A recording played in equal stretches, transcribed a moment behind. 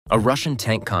A Russian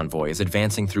tank convoy is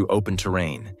advancing through open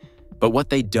terrain, but what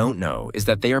they don't know is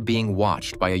that they are being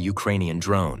watched by a Ukrainian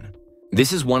drone.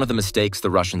 This is one of the mistakes the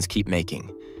Russians keep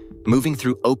making, moving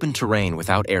through open terrain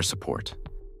without air support.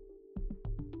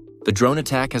 The drone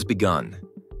attack has begun.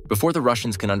 Before the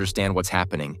Russians can understand what's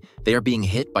happening, they are being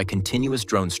hit by continuous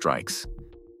drone strikes.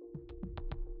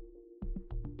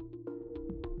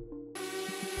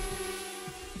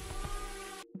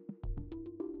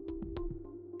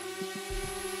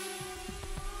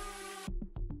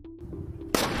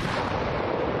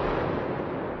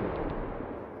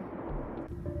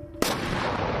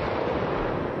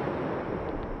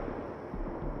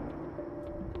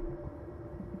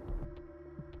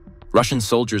 Russian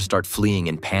soldiers start fleeing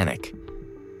in panic.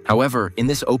 However, in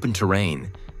this open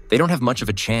terrain, they don't have much of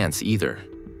a chance either.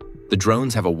 The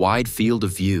drones have a wide field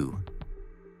of view.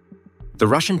 The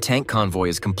Russian tank convoy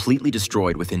is completely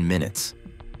destroyed within minutes.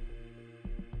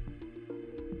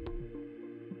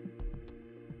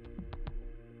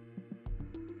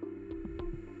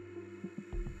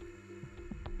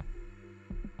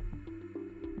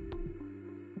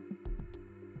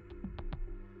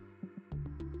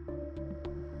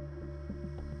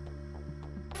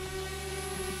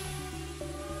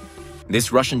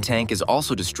 This Russian tank is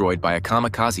also destroyed by a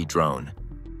kamikaze drone.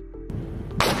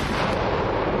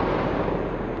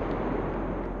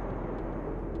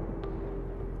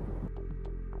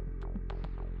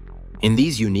 In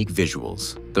these unique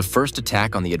visuals, the first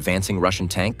attack on the advancing Russian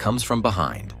tank comes from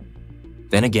behind.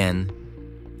 Then again,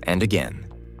 and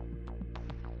again.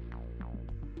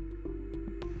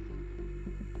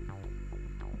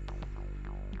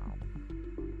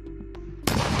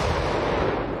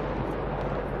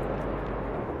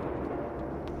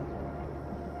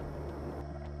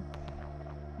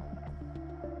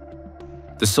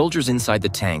 The soldiers inside the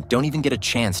tank don't even get a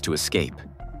chance to escape.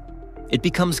 It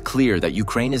becomes clear that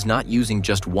Ukraine is not using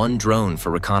just one drone for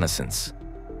reconnaissance.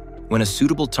 When a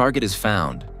suitable target is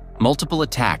found, multiple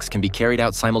attacks can be carried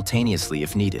out simultaneously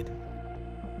if needed.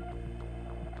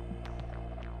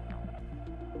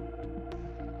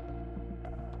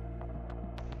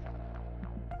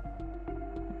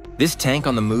 This tank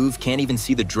on the move can't even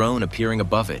see the drone appearing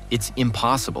above it. It's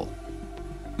impossible.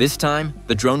 This time,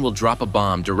 the drone will drop a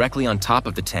bomb directly on top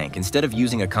of the tank instead of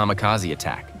using a kamikaze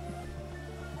attack.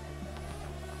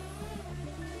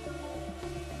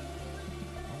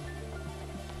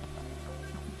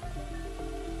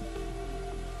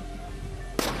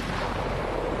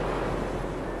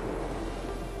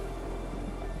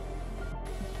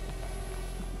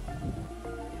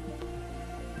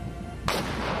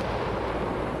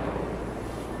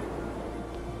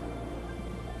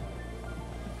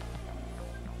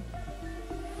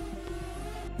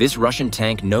 This Russian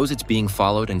tank knows it's being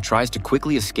followed and tries to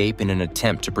quickly escape in an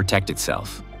attempt to protect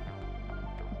itself.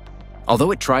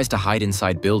 Although it tries to hide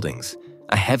inside buildings,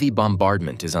 a heavy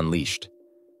bombardment is unleashed.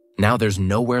 Now there's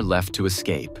nowhere left to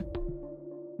escape.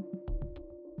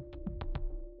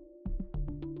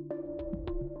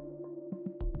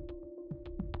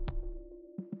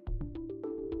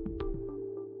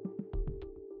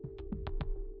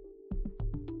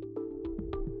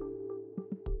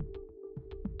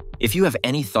 If you have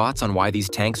any thoughts on why these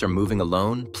tanks are moving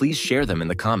alone, please share them in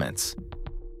the comments.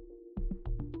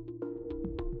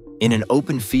 In an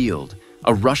open field,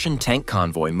 a Russian tank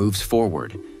convoy moves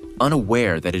forward,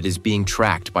 unaware that it is being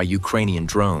tracked by Ukrainian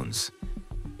drones.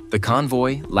 The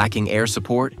convoy, lacking air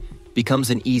support,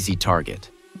 becomes an easy target.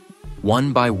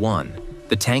 One by one,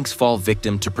 the tanks fall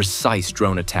victim to precise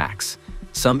drone attacks,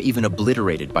 some even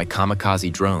obliterated by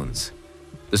kamikaze drones.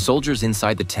 The soldiers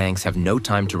inside the tanks have no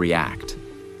time to react,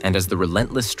 and as the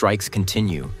relentless strikes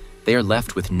continue, they are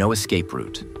left with no escape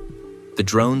route. The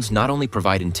drones not only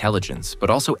provide intelligence, but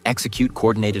also execute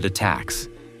coordinated attacks,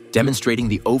 demonstrating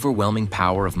the overwhelming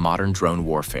power of modern drone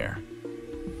warfare.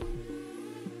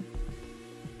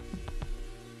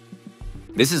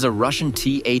 This is a Russian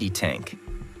T-80 tank.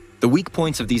 The weak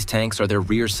points of these tanks are their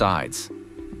rear sides.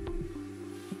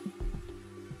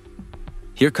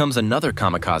 Here comes another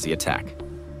kamikaze attack.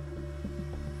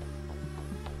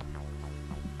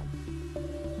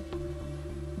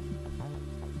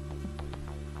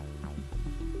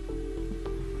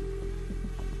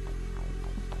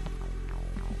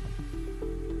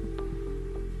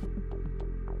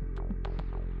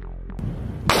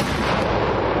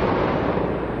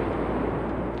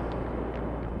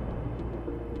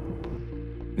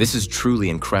 This is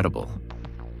truly incredible.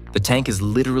 The tank is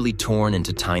literally torn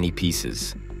into tiny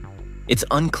pieces. It's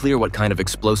unclear what kind of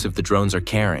explosive the drones are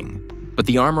carrying, but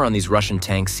the armor on these Russian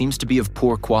tanks seems to be of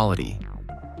poor quality.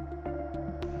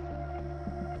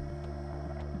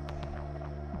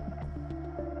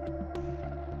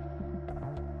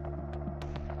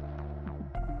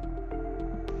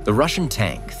 The Russian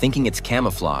tank, thinking it's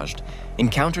camouflaged,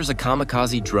 encounters a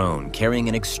kamikaze drone carrying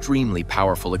an extremely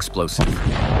powerful explosive.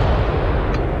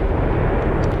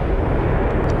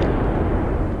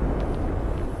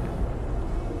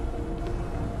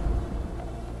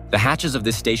 The hatches of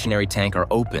this stationary tank are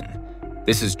open.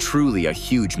 This is truly a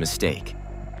huge mistake.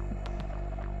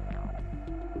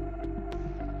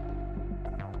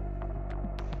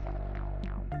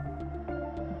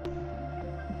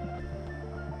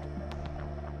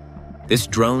 This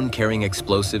drone carrying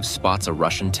explosives spots a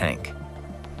Russian tank.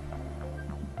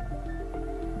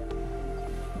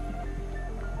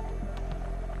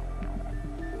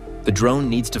 The drone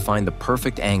needs to find the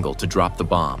perfect angle to drop the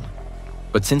bomb.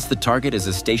 But since the target is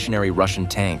a stationary Russian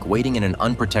tank waiting in an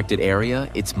unprotected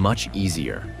area, it's much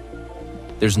easier.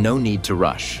 There's no need to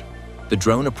rush. The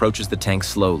drone approaches the tank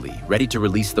slowly, ready to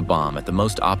release the bomb at the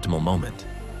most optimal moment.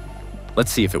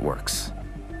 Let's see if it works.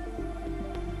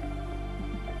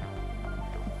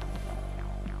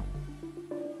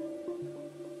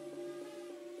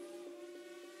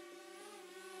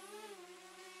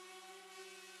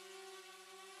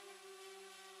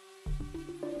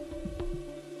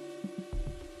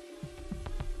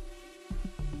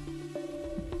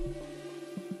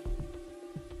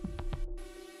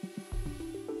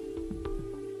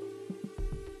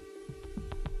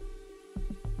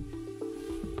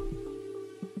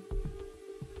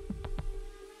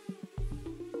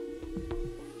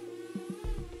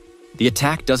 The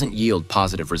attack doesn't yield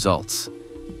positive results.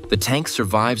 The tank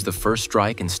survives the first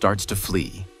strike and starts to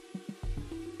flee.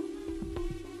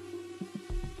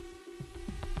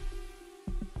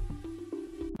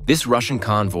 This Russian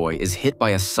convoy is hit by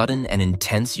a sudden and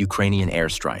intense Ukrainian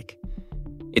airstrike.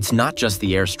 It's not just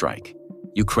the airstrike.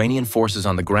 Ukrainian forces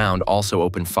on the ground also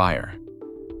open fire.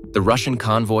 The Russian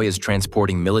convoy is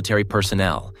transporting military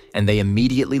personnel, and they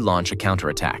immediately launch a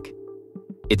counterattack.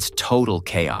 It's total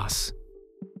chaos.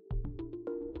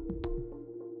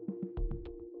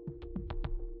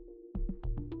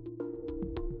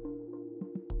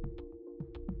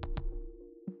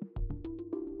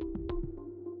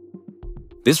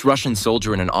 This Russian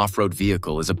soldier in an off-road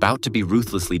vehicle is about to be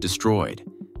ruthlessly destroyed.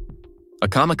 A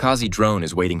kamikaze drone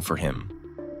is waiting for him.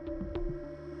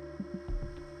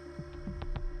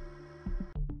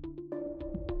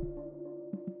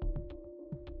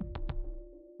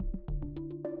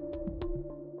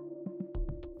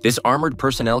 This armored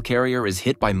personnel carrier is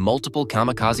hit by multiple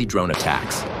kamikaze drone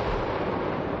attacks.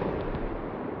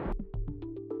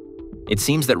 It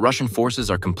seems that Russian forces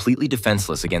are completely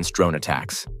defenseless against drone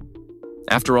attacks.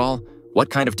 After all, what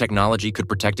kind of technology could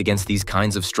protect against these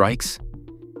kinds of strikes?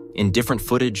 In different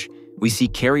footage, we see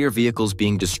carrier vehicles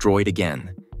being destroyed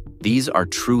again. These are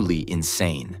truly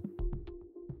insane.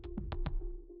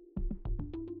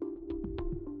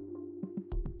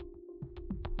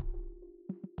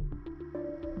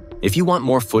 If you want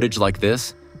more footage like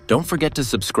this, don't forget to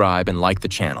subscribe and like the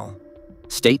channel.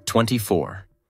 State 24.